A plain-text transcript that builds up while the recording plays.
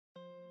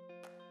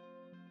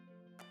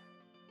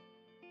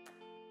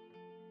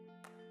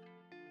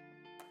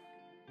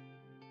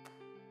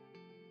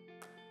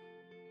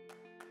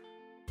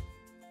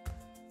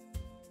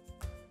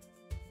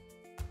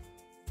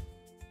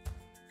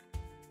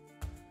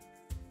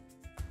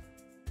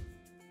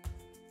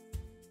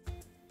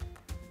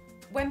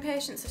When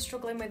patients are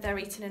struggling with their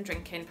eating and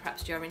drinking,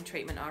 perhaps during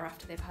treatment or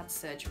after they've had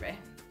surgery,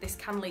 this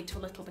can lead to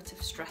a little bit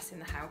of stress in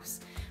the house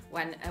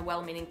when a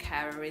well-meaning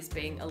carer is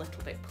being a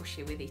little bit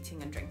pushy with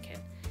eating and drinking.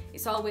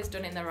 It's always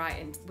done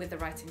with the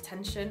right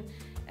intention.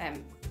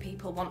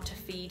 People want to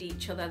feed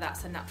each other,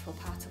 that's a natural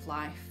part of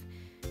life.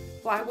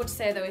 What I would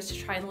say though is to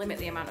try and limit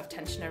the amount of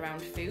tension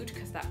around food,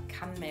 because that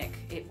can make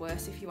it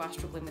worse if you are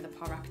struggling with a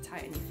poor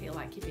appetite and you feel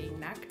like you're being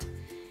nagged.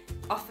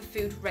 Offer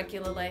food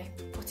regularly,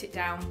 put it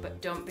down,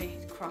 but don't be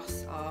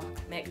cross or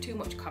make too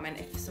much comment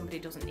if somebody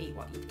doesn't eat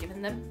what you've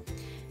given them.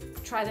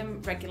 Try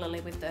them regularly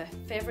with their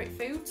favourite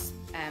foods,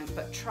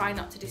 but try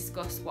not to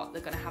discuss what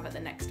they're going to have at the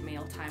next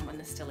meal time when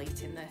they're still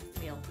eating the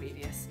meal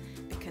previous,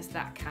 because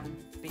that can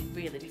be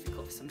really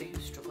difficult for somebody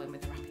who's struggling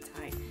with their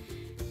appetite.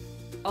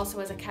 Also,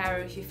 as a carer,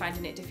 if you're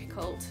finding it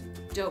difficult,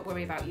 don't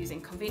worry about using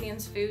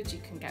convenience foods.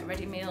 You can get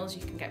ready meals,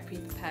 you can get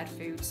pre-prepared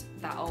foods.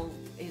 That all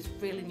is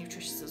really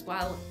nutritious as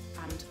well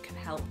and can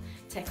help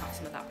take off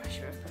some of that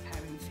pressure of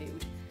preparing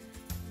food.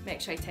 Make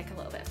sure you take a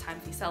little bit of time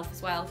for yourself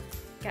as well.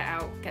 Get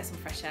out, get some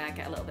fresh air,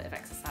 get a little bit of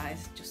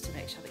exercise, just to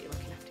make sure that you're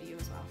looking